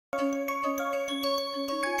We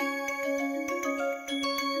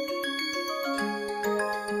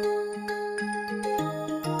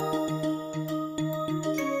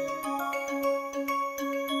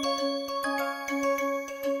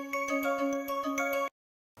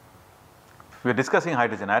are discussing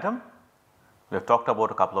hydrogen atom. We have talked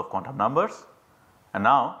about a couple of quantum numbers, and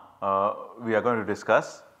now we are going to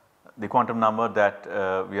discuss the quantum number that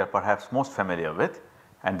we are perhaps most familiar with,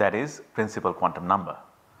 and that is principal quantum number.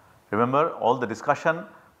 Remember, all the discussion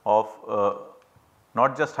of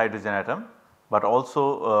not just hydrogen atom, but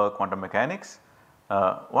also quantum mechanics.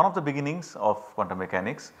 One of the beginnings of quantum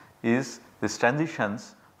mechanics is this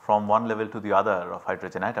transitions from one level to the other of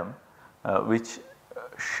hydrogen atom, which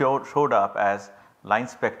showed up as line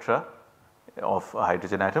spectra of a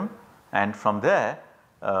hydrogen atom, and from there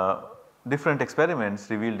different experiments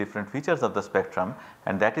reveal different features of the spectrum,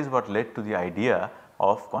 and that is what led to the idea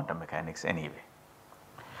of quantum mechanics anyway.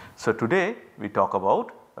 So, today we talk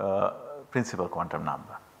about principal quantum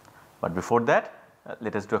number, but before that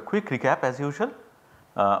let us do a quick recap as usual.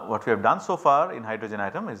 What we have done so far in hydrogen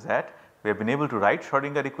atom is that we have been able to write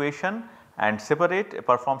Schrodinger equation and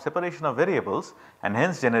perform separation of variables, and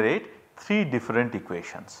hence generate 3 different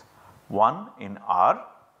equations, one in R,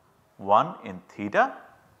 one in theta,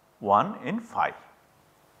 one in phi.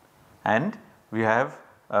 And we have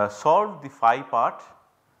solved the phi part,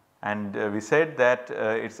 and we said that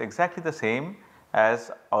it is exactly the same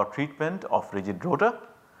as our treatment of rigid rotor,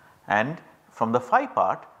 and from the phi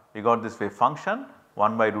part we got this wave function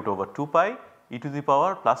 1 by root over 2 pi e to the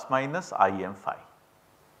power plus minus I m phi.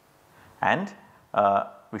 And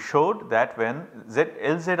we showed that when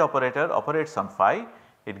LZ operator operates on phi,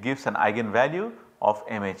 it gives an eigenvalue of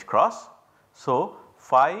mh cross. So,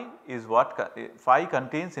 phi is what phi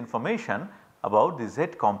contains information about the z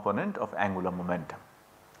component of angular momentum.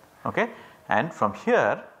 Okay? And from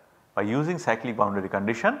here, by using cyclic boundary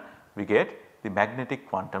condition, we get the magnetic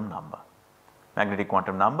quantum number. Magnetic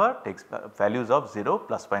quantum number takes values of 0,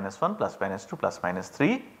 plus minus 1, plus minus 2, plus minus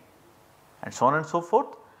 3, and so on and so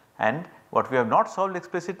forth. And what we have not solved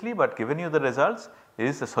explicitly, but given you the results,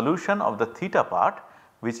 is the solution of the theta part,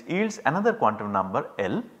 which yields another quantum number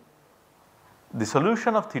L. The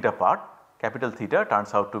solution of theta part, capital theta,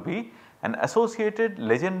 turns out to be an associated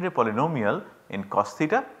legendary polynomial in cos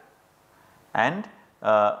theta, and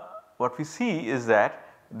what we see is that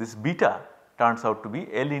this beta turns out to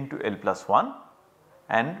be L into L plus 1,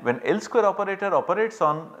 and when L square operator operates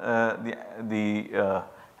on the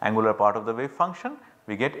angular part of the wave function,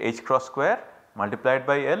 we get h cross square multiplied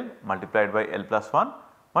by L multiplied by L plus 1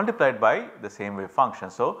 multiplied by the same wave function.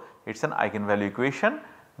 So, it is an eigenvalue equation.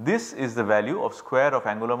 This is the value of square of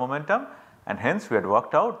angular momentum, and hence we had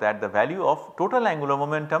worked out that the value of total angular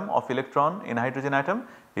momentum of electron in hydrogen atom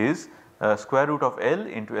is square root of L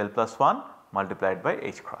into L plus 1 multiplied by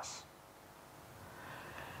h cross.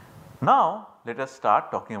 Now, let us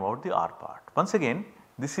start talking about the R part. Once again,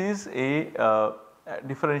 this is a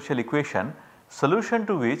differential equation, solution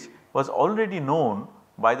to which was already known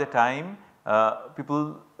by the time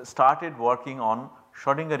people started working on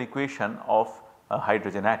Schrodinger equation of a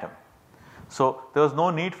hydrogen atom. So, there was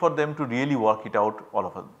no need for them to really work it out all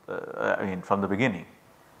of from the beginning.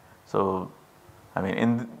 So,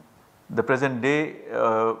 in the present day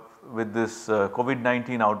with this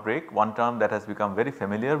COVID-19 outbreak, one term that has become very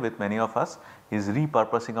familiar with many of us is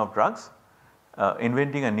repurposing of drugs.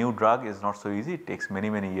 Inventing a new drug is not so easy, it takes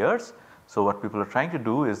many years. So, what people are trying to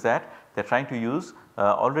do is that they are trying to use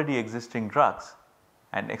already existing drugs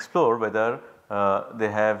and explore whether they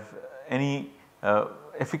have any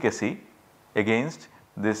efficacy against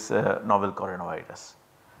this novel coronavirus.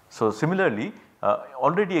 So, similarly,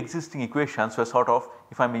 already existing equations were sort of,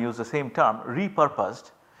 if I may use the same term,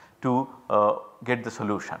 repurposed to get the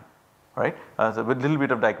solution, right. So, with little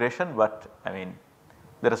bit of digression, but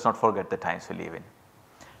let us not forget the times we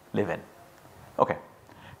live in. Okay.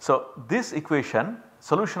 So, this equation,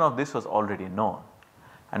 solution of this was already known,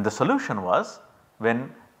 and the solution was,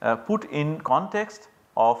 when put in context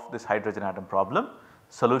of this hydrogen atom problem,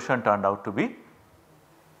 solution turned out to be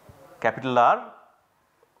capital R.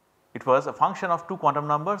 It was a function of 2 quantum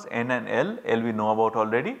numbers n and L. L we know about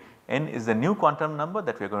already, n is the new quantum number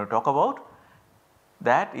that we are going to talk about.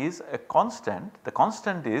 That is a constant, the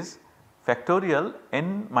constant is factorial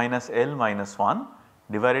n minus L minus 1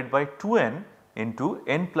 divided by 2n into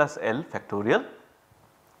n plus L factorial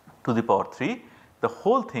to the power 3, the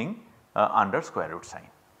whole thing under square root sign,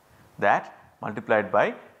 that multiplied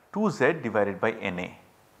by 2z divided by Na.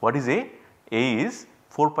 What is A? A is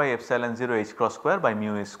 4 pi epsilon 0 h cross square by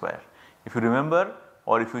mu a square. If you remember,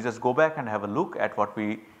 or if you just go back and have a look at what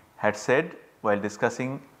we had said while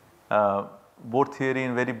discussing Bohr theory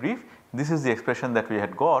in very brief, this is the expression that we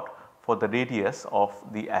had got for the radius of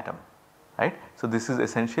the atom, right. So, this is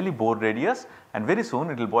essentially Bohr radius, and very soon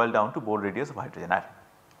it will boil down to Bohr radius of hydrogen atom.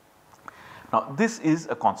 Now, this is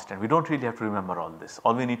a constant, we do not really have to remember all this,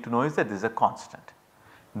 all we need to know is that this is a constant.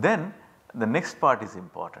 Then the next part is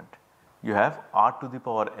important, you have r to the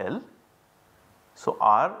power L. So,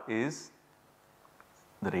 r is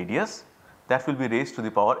the radius that will be raised to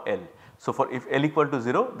the power L. So, for if L equal to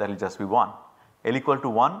 0, that will just be 1, L equal to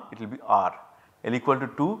 1 it will be r, L equal to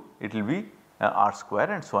 2 it will be r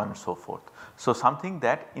square, and so on and so forth. So, something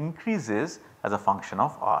that increases as a function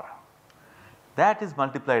of r, that is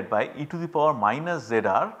multiplied by e to the power minus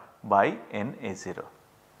zr by Na0.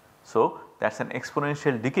 So, that is an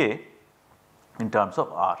exponential decay in terms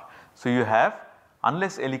of r. So, you have,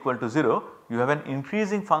 unless L equal to 0, you have an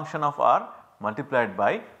increasing function of r multiplied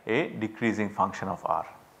by a decreasing function of r.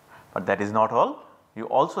 But that is not all, you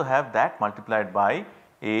also have that multiplied by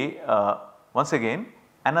a once again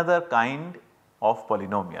another kind of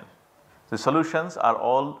polynomial. The solutions are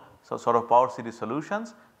all sort of power series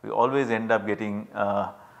solutions, we always end up getting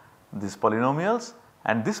these polynomials,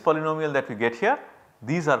 and this polynomial that we get here,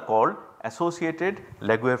 these are called associated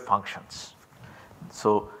Laguerre functions.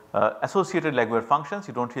 So, associated Laguerre functions,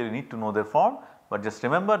 you do not really need to know their form, but just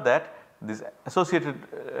remember that these associated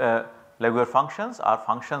Laguerre functions are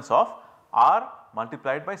functions of r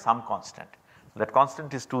multiplied by some constant. That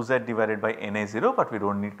constant is 2z divided by Na0, but we do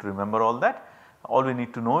not need to remember all that. All we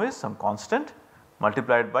need to know is some constant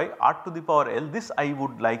multiplied by r to the power L, this I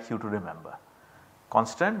would like you to remember,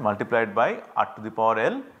 constant multiplied by r to the power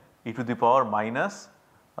L e to the power minus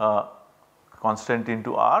constant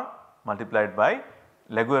into r multiplied by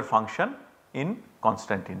Laguerre function in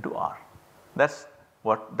constant into r. That is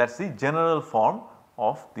what, that is the general form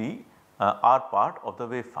of the r part of the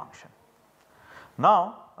wave function.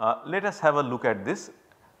 Now, let us have a look at this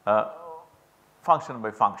function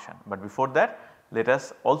by function, but before that let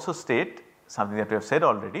us also state something that we have said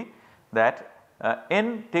already, that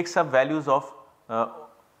n takes up values of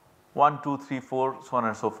 1, 2, 3, 4, so on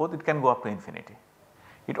and so forth, it can go up to infinity.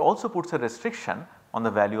 It also puts a restriction on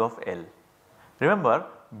the value of L. Remember,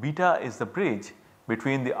 beta is the bridge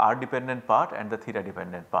between the r dependent part and the theta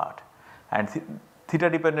dependent part, and theta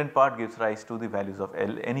dependent part gives rise to the values of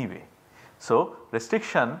L anyway. So,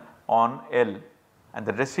 restriction on L, and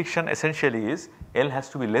the restriction essentially is L has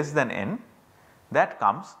to be less than n, that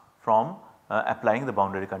comes from applying the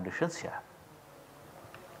boundary conditions here.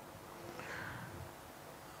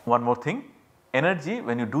 One more thing, energy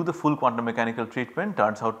when you do the full quantum mechanical treatment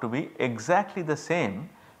turns out to be exactly the same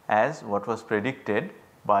as what was predicted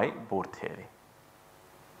by Bohr theory.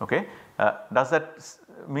 Okay. Does that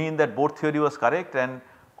mean that Bohr theory was correct and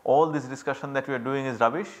all this discussion that we are doing is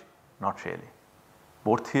rubbish? Not really.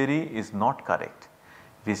 Bohr theory is not correct,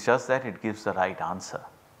 it is just that it gives the right answer.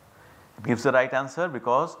 It gives the right answer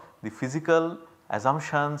because the physical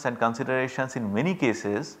assumptions and considerations in many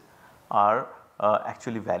cases are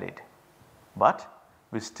actually valid, but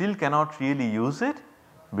we still cannot really use it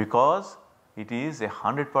because it is a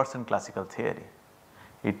 100% classical theory.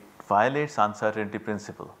 It violates uncertainty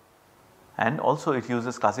principle, and also it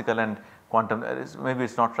uses classical and quantum, maybe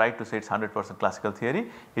it is not right to say it is 100% classical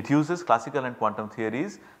theory, it uses classical and quantum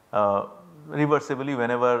theories reversibly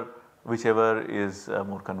whenever whichever is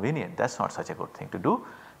more convenient. That is not such a good thing to do.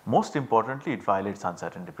 Most importantly, it violates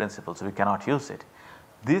uncertainty principle, so we cannot use it.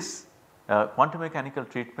 This quantum mechanical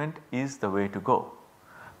treatment is the way to go,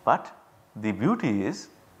 but the beauty is,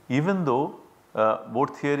 even though Bohr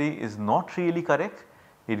theory is not really correct,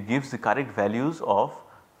 it gives the correct values of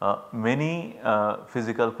many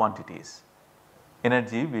physical quantities,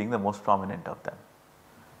 energy being the most prominent of them.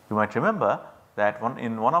 You might remember that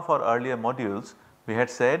in one of our earlier modules we had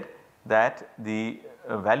said that the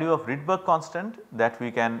value of Rydberg constant that we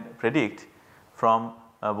can predict from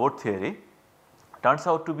Bohr theory turns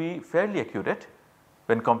out to be fairly accurate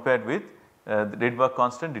when compared with the Rydberg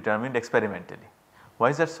constant determined experimentally. Why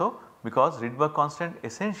is that so? Because Rydberg constant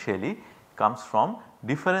essentially comes from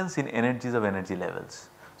difference in energies of energy levels.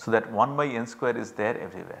 So, that 1 by n square is there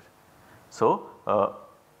everywhere. So,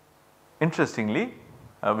 interestingly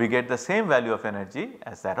we get the same value of energy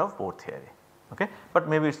as that of Bohr theory, okay. But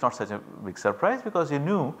maybe it is not such a big surprise because you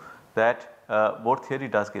knew that Bohr theory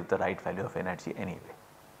does give the right value of energy anyway,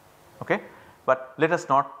 okay. But let us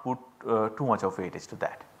not put too much of weightage to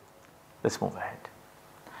that. Let us move ahead.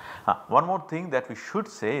 One more thing that we should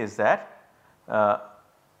say is that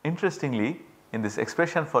interestingly in this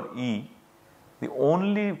expression for E, the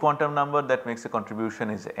only quantum number that makes a contribution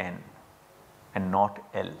is n and not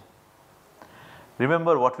L.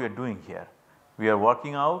 Remember what we are doing here. We are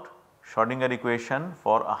working out Schrodinger equation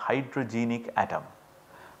for a hydrogenic atom.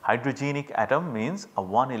 Hydrogenic atom means a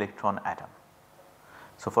 1 electron atom.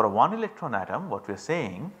 So, for a 1 electron atom what we are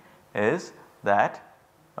saying is that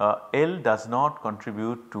L does not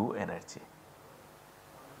contribute to energy.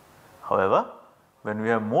 However, when we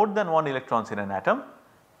have more than 1 electrons in an atom,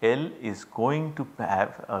 L is going to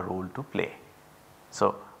have a role to play.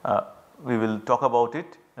 So, we will talk about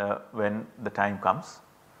it when the time comes,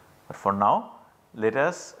 but for now let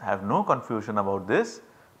us have no confusion about this,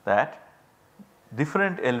 that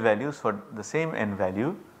different L values for the same N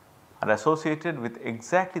value are associated with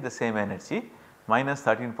exactly the same energy, minus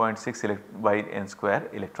 13.6 by n square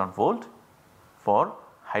electron volt for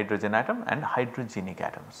hydrogen atom and hydrogenic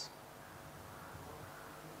atoms.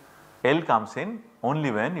 L comes in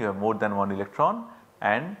only when you have more than 1 electron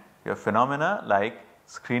and you have phenomena like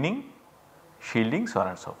screening, shielding, so on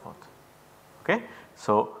and so forth. Okay.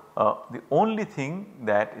 So, the only thing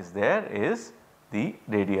that is there is the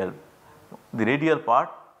radial. The radial part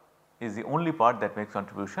is the only part that makes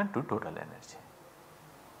contribution to total energy.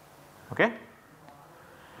 Okay.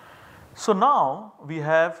 So, now we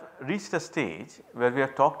have reached a stage where we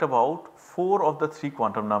have talked about 4 of the 3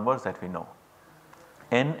 quantum numbers that we know,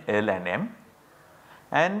 N, L and M,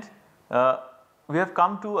 and we have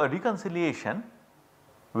come to a reconciliation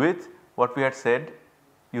with what we had said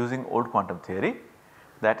using old quantum theory,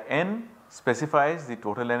 that N specifies the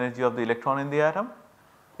total energy of the electron in the atom,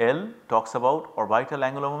 L talks about orbital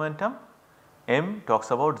angular momentum, M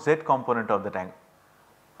talks about Z component of the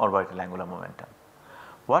orbital angular momentum.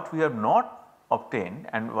 What we have not obtained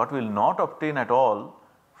and what we will not obtain at all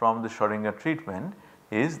from the Schrodinger treatment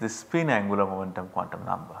is the spin angular momentum quantum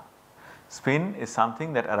number. Spin is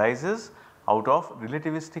something that arises out of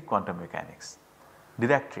relativistic quantum mechanics,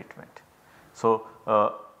 Dirac treatment. So,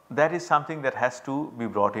 that is something that has to be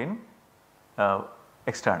brought in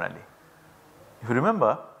externally. If you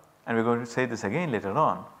remember, and we are going to say this again later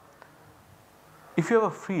on, if you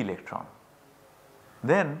have a free electron,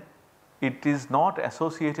 then it is not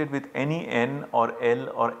associated with any N or L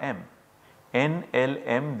or M. N, L,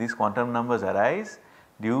 M, these quantum numbers arise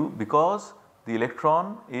because the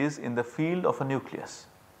electron is in the field of a nucleus.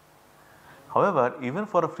 However, even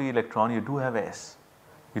for a free electron you do have S,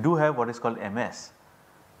 you do have what is called MS.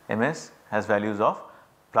 MS has values of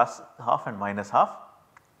plus half and minus half.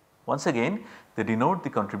 Once again they denote the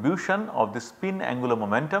contribution of the spin angular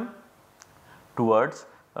momentum towards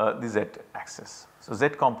the Z axis. So, Z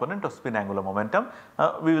component of spin angular momentum,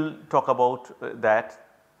 we will talk about that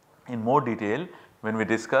in more detail when we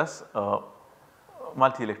discuss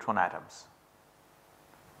multi-electron atoms.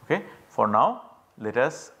 Okay. For now let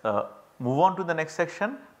us move on to the next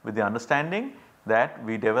section with the understanding that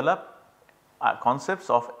we develop concepts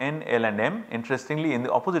of N, L and M interestingly in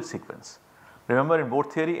the opposite sequence. Remember, in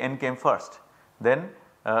both theory N came first, then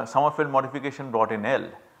Sommerfeld modification brought in L,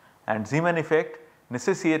 and Zeeman effect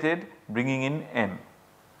necessitated bringing in M.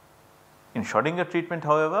 In Schrodinger treatment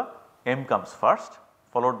however, M comes first,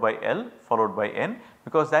 followed by L, followed by N,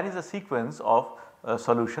 because that is a sequence of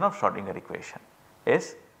solution of Schrodinger equation.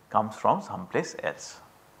 S comes from someplace else,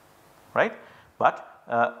 right. But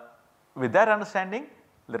with that understanding,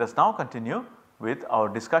 let us now continue with our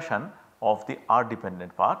discussion of the R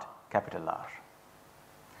dependent part, capital R.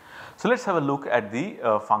 So, let us have a look at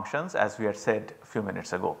the functions as we had said a few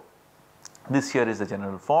minutes ago. This here is the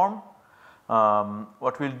general form.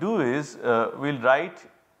 What we will do is we will write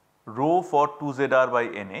rho for 2ZR by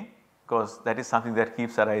Na, because that is something that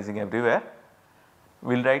keeps arising everywhere.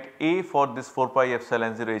 We will write A for this 4 pi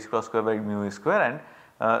epsilon 0 h cross square by mu e square,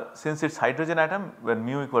 and since it is hydrogen atom when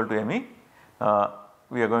mu equal to Me,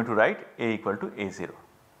 we are going to write A equal to A0.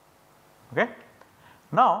 Okay.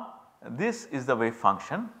 Now, this is the wave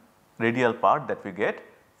function radial part that we get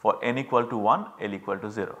for n equal to 1, L equal to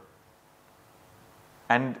 0.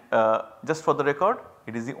 And just for the record,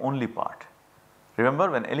 it is the only part. Remember,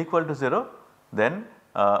 when L equal to 0, then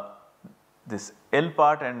this L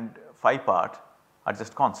part and phi part are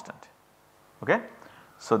just constant. Okay.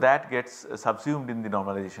 So, that gets subsumed in the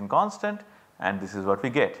normalization constant, and this is what we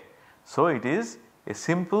get. So, it is a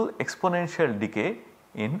simple exponential decay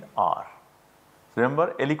in R.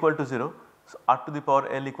 Remember, L equal to 0, so R to the power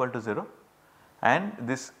L equal to 0, and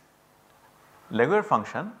this Laguerre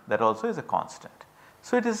function, that also is a constant.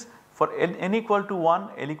 So, it is for n equal to 1,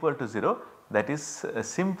 L equal to 0, that is a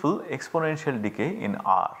simple exponential decay in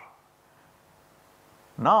R.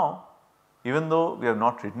 Now, even though we have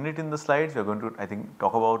not written it in the slides, we are going to I think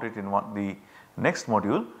talk about it in the next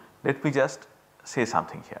module. Let me just say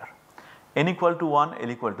something here. N equal to 1, L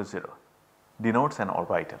equal to 0 denotes an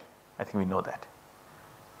orbital. I think we know that.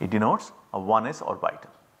 It denotes a 1s orbital.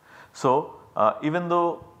 So, even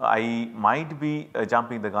though I might be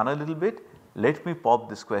jumping the gun a little bit, let me pop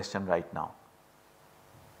this question right now.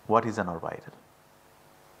 What is an orbital?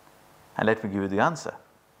 And let me give you the answer.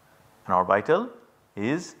 An orbital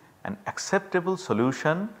is an acceptable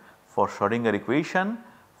solution for Schrodinger equation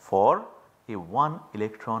for a 1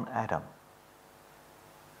 electron atom.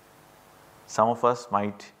 Some of us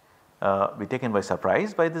might be taken by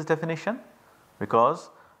surprise by this definition, because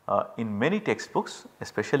in many textbooks,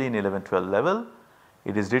 especially in 11-12 level,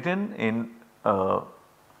 it is written in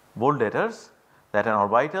bold letters that an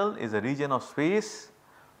orbital is a region of space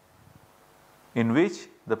in which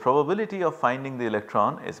the probability of finding the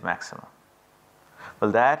electron is maximum.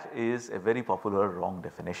 Well, that is a very popular wrong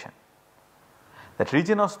definition. That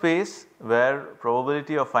region of space where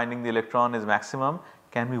probability of finding the electron is maximum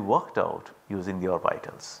can be worked out using the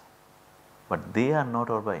orbitals, but they are not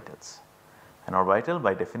orbitals. An orbital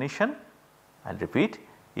by definition, I will repeat,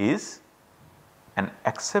 is an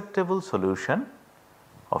acceptable solution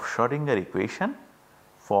of Schrodinger equation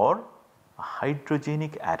for a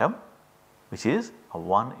hydrogenic atom, which is a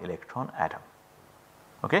 1 electron atom.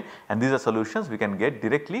 Okay? And these are solutions we can get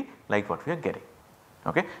directly like what we are getting.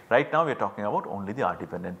 Okay? Right now we are talking about only the R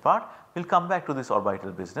dependent part. We will come back to this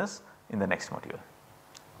orbital business in the next module.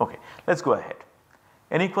 Okay, let us go ahead.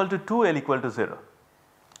 N equal to 2, L equal to 0.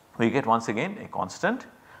 We get once again a constant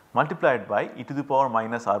multiplied by e to the power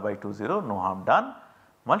minus r by 2 0, no harm done,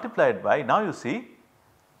 multiplied by, now you see,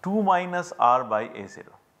 2 minus r by a 0.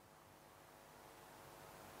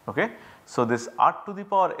 Okay. So, this r to the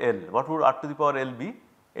power L, what would r to the power L be?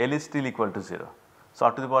 L is still equal to 0. So,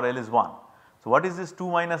 r to the power L is 1. So, what is this 2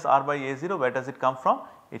 minus r by a 0? Where does it come from?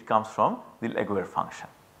 It comes from the Laguerre function.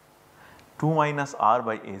 2 minus r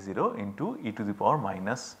by a 0 into e to the power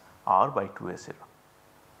minus r by 2 a 0.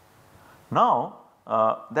 Now,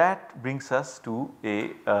 that brings us to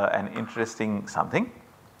an interesting something.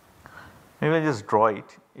 Maybe I will just draw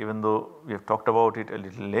it, even though we have talked about it a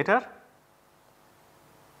little later.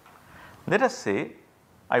 Let us say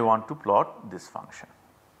I want to plot this function.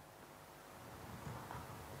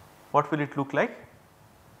 What will it look like?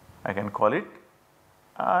 I can call it,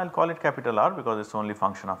 I will call it capital R because it is only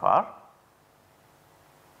function of R.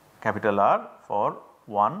 Capital R for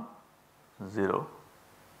 1, 0.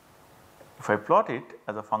 If I plot it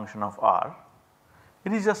as a function of R,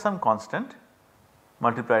 it is just some constant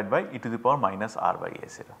multiplied by e to the power minus r by a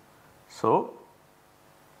 0. So,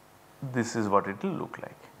 this is what it will look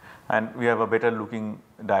like, and we have a better looking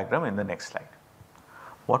diagram in the next slide.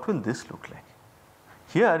 What will this look like?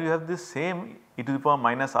 Here you have this same e to the power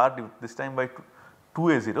minus r, this time by 2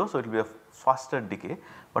 a 0. So, it will be a faster decay,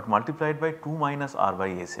 but multiplied by 2 minus r by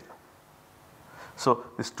a 0. So,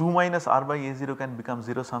 this 2 minus r by a 0 can become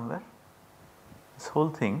 0 somewhere. This whole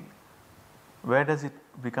thing, where does it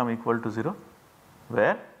become equal to 0?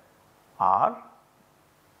 Where r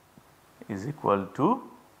is equal to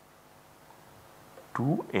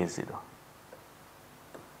 2 a 0.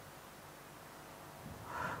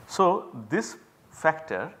 So, this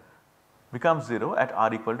factor becomes 0 at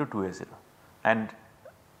r equal to 2 a 0, and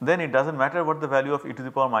then it does not matter what the value of e to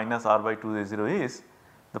the power minus r by 2 a 0 is,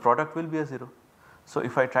 the product will be a 0. So,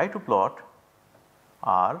 if I try to plot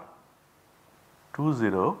r 2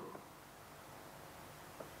 0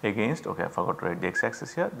 against, okay, I forgot to write the x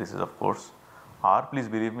axis here, this is of course r, please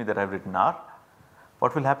believe me that I have written r.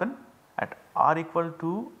 What will happen at r equal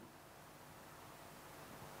to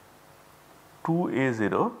 2 a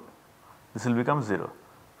 0, this will become 0.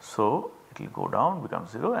 So, it will go down, become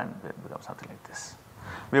 0, and then become something like this.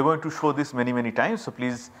 We are going to show this many times, so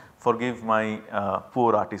please forgive my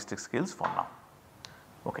poor artistic skills for now.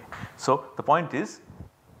 Okay. So, the point is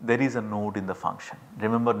there is a node in the function.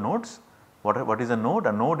 Remember nodes? What is a node?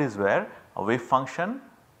 A node is where a wave function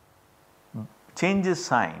changes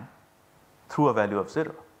sign through a value of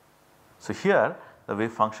 0. So, here the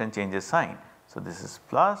wave function changes sign. So, this is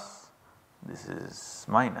plus, this is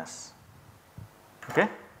minus. Okay.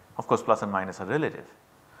 Of course, plus and minus are relative.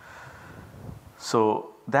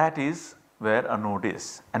 So, that is where a node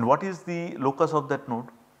is, and what is the locus of that node?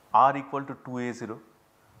 R equal to 2 a 0.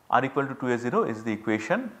 R equal to 2 a 0 is the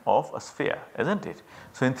equation of a sphere, is not it?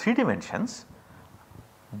 So, in 3 dimensions,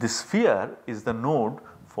 the sphere is the node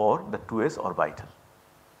for the 2s orbital.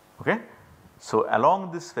 Okay. So,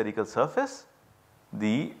 along this spherical surface,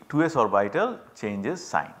 the 2s orbital changes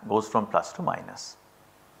sign, goes from plus to minus.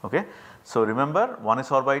 Okay. So, remember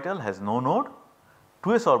 1s orbital has no node,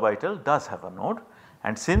 2s orbital does have a node,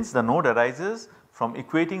 and since the node arises from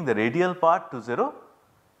equating the radial part to 0,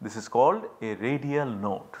 this is called a radial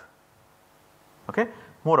node. Okay.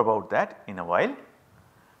 More about that in a while.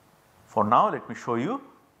 For now, let me show you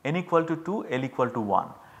n equal to 2, L equal to 1.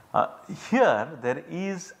 Here there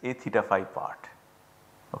is a theta phi part.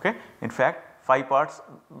 Okay. In fact, phi parts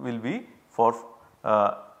will be for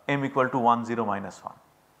m equal to 1, 0, minus 1.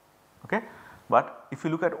 Okay. But if you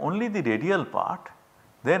look at only the radial part,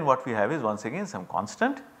 then what we have is once again some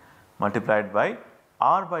constant multiplied by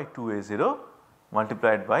r by 2a0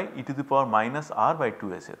 multiplied by e to the power minus r by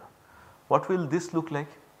 2a0. What will this look like?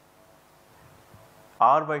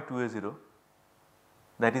 R by 2a0,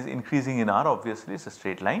 that is increasing in r, obviously it is a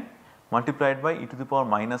straight line, multiplied by e to the power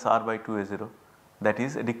minus r by 2a0, that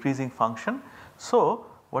is a decreasing function. So,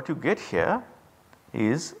 what you get here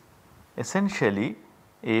is essentially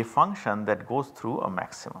a function that goes through a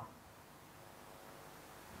maximum.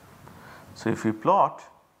 So, if we plot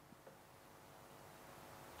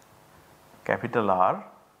capital R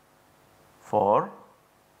for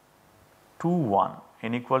 2 1,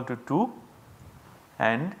 n equal to 2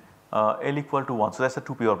 and L equal to 1. So, that is a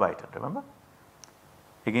 2p orbital, remember,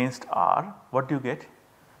 against R, what do you get?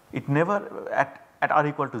 It never at R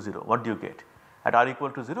equal to 0, what do you get? At R equal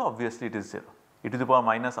to 0, obviously it is 0, e to the power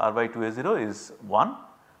minus r by 2a0 is 1,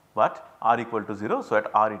 but R equal to 0. So, at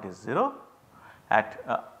R it is 0, at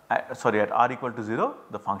R equal to 0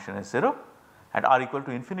 the function is 0, at R equal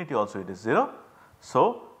to infinity also it is 0.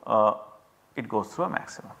 So, it goes through a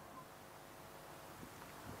maximum.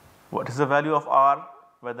 What is the value of R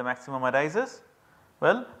where the maximum arises?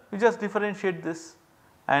 Well, you just differentiate this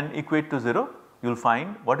and equate to 0, you will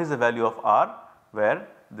find what is the value of R where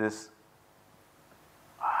this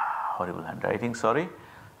horrible handwriting, sorry,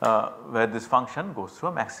 where this function goes through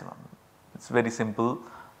a maximum. It is very simple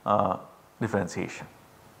differentiation.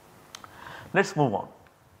 Let us move on.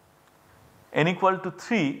 N equal to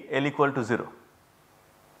 3, L equal to 0.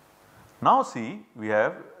 Now see, we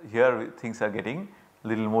have here things are getting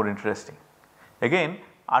little more interesting. Again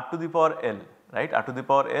r to the power L, right, r to the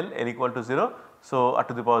power L, L equal to 0. So, r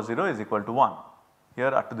to the power 0 is equal to 1, here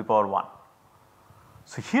r to the power 1.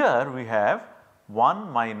 So, here we have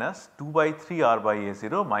 1 minus 2 by 3 r by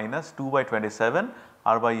a0 minus 2 by 27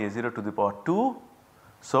 r by a0 to the power 2.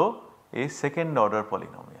 So, a second order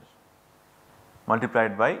polynomial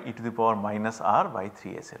multiplied by e to the power minus r by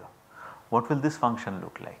 3a0. What will this function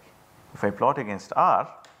look like? If I plot against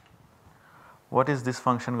r, what is this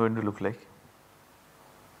function going to look like?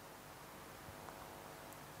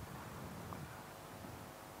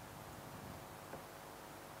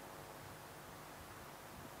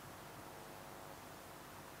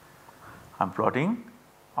 I am plotting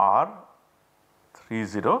r 3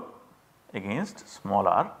 0 against small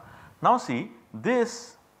r. Now see,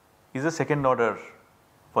 this is a second order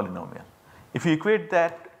polynomial. If you equate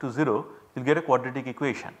that to 0, you will get a quadratic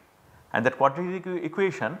equation, and that quadratic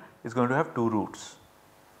equation is going to have 2 roots.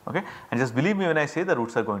 Okay? And just believe me when I say the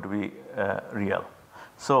roots are going to be real.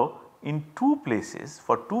 So, in 2 places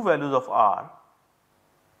for 2 values of r,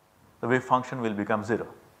 the wave function will become 0.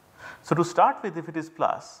 So, to start with, if it is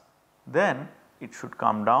plus, then it should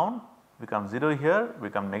come down, become 0 here,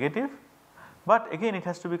 become negative, but again it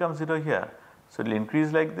has to become 0 here. So, it will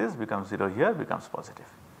increase like this, becomes 0 here, becomes positive.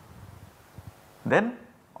 Then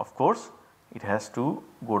of course, it has to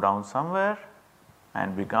go down somewhere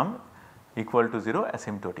and become equal to 0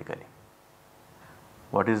 asymptotically.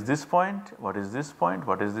 What is this point? What is this point?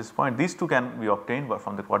 What is this point? These two can be obtained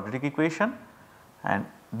from the quadratic equation, and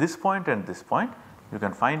this point and this point you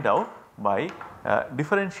can find out by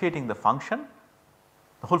differentiating the function,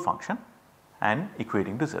 the whole function, and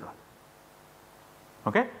equating to 0.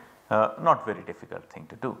 Okay? Not very difficult thing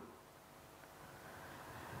to do.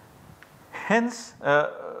 Hence,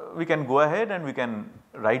 we can go ahead and we can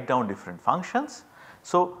write down different functions.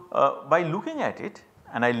 So, by looking at it,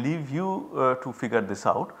 and I leave you to figure this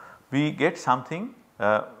out, we get something,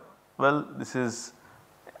 well, this is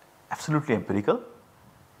absolutely empirical.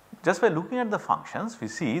 Just by looking at the functions, we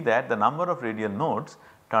see that the number of radial nodes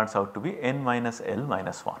turns out to be n minus L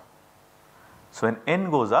minus 1. So, when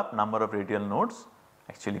n goes up, number of radial nodes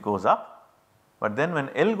actually goes up, but then when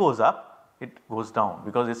L goes up, it goes down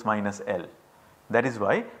because it is minus L. That is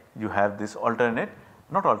why you have this alternate,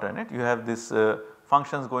 not alternate, you have this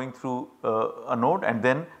functions going through a node and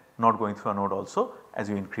then not going through a node also as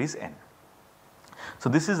you increase n. So,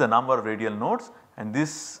 this is the number of radial nodes, and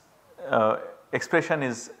this expression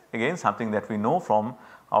is again something that we know from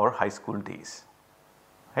our high school days,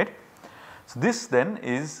 right. So, this then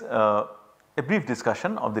is a brief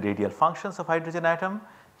discussion of the radial functions of hydrogen atom.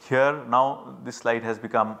 Here now this slide has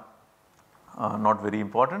become not very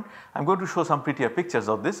important. I am going to show some prettier pictures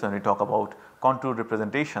of this when we talk about contour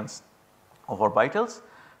representations of orbitals.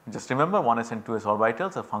 Just remember 1s and 2s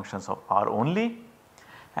orbitals are functions of r only.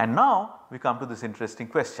 And now we come to this interesting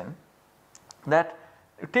question that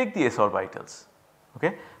take the s orbitals,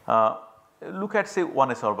 okay. Look at say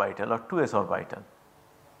 1 s orbital or 2 s orbital.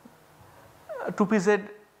 2pz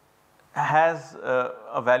has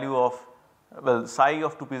a value of, well, psi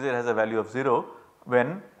of 2pz has a value of 0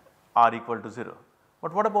 when r equal to 0.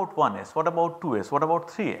 But what about 1s, what about 2s, what about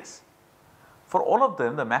 3s? For all of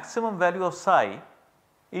them the maximum value of psi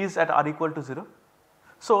is at r equal to 0.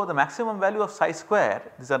 So, the maximum value of psi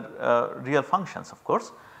square, these are real functions of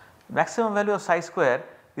course, maximum value of psi square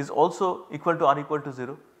is also equal to r equal to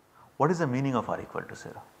 0. What is the meaning of r equal to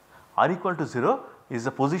 0? R equal to 0 is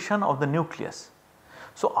the position of the nucleus.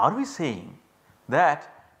 So, are we saying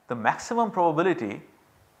that the maximum probability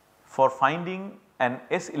for finding an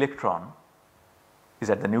s electron is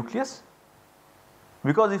at the nucleus?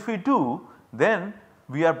 Because if we do, then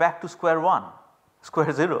we are back to square 1,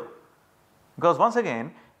 square 0. Because once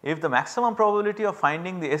again, if the maximum probability of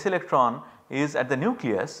finding the s electron is at the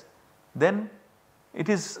nucleus, then it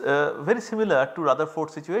is very similar to Rutherford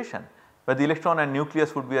situation where the electron and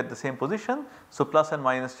nucleus would be at the same position. So, plus and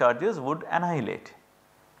minus charges would annihilate,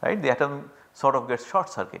 right, the atom sort of gets short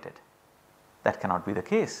circuited. That cannot be the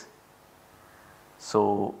case.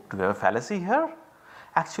 So, do we have a fallacy here?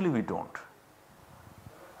 Actually we do not.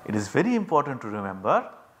 It is very important to remember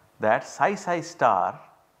that psi star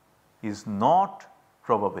is not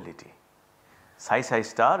probability. Psi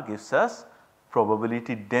star gives us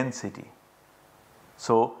probability density.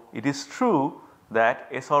 So, it is true that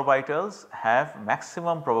s orbitals have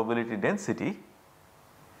maximum probability density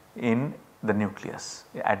in the nucleus,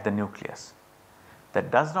 at the nucleus. That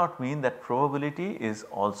does not mean that probability is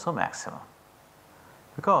also maximum,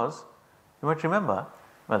 because you might remember,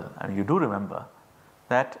 well, I mean you do remember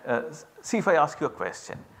that see, if I ask you a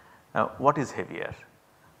question, what is heavier,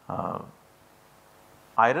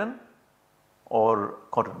 iron or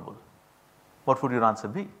cotton wool? What would your answer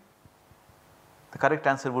be? The correct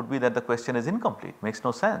answer would be that the question is incomplete, makes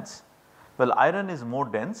no sense. Well, iron is more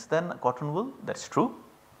dense than cotton wool, that is true,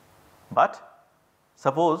 but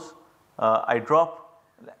suppose I drop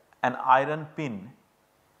an iron pin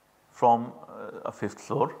from a 5th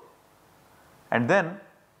floor and then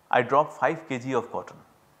I drop 5 kg of cotton.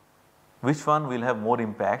 Which one will have more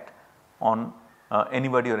impact on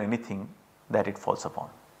anybody or anything that it falls upon?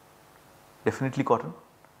 Definitely cotton.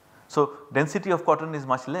 So, density of cotton is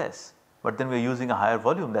much less, but then we are using a higher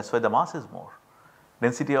volume, that is why the mass is more.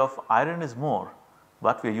 Density of iron is more,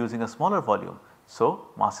 but we are using a smaller volume, so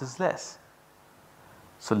mass is less.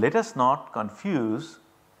 So, let us not confuse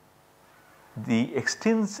the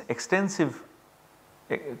extensive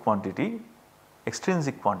quantity,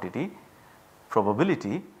 extrinsic quantity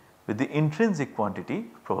probability with the intrinsic quantity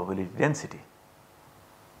probability density.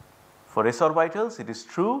 For s orbitals, it is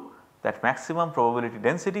true that maximum probability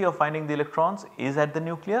density of finding the electrons is at the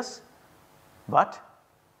nucleus, but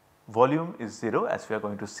volume is 0, as we are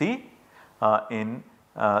going to see in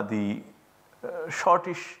the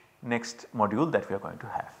shortish next module that we are going to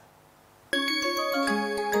have.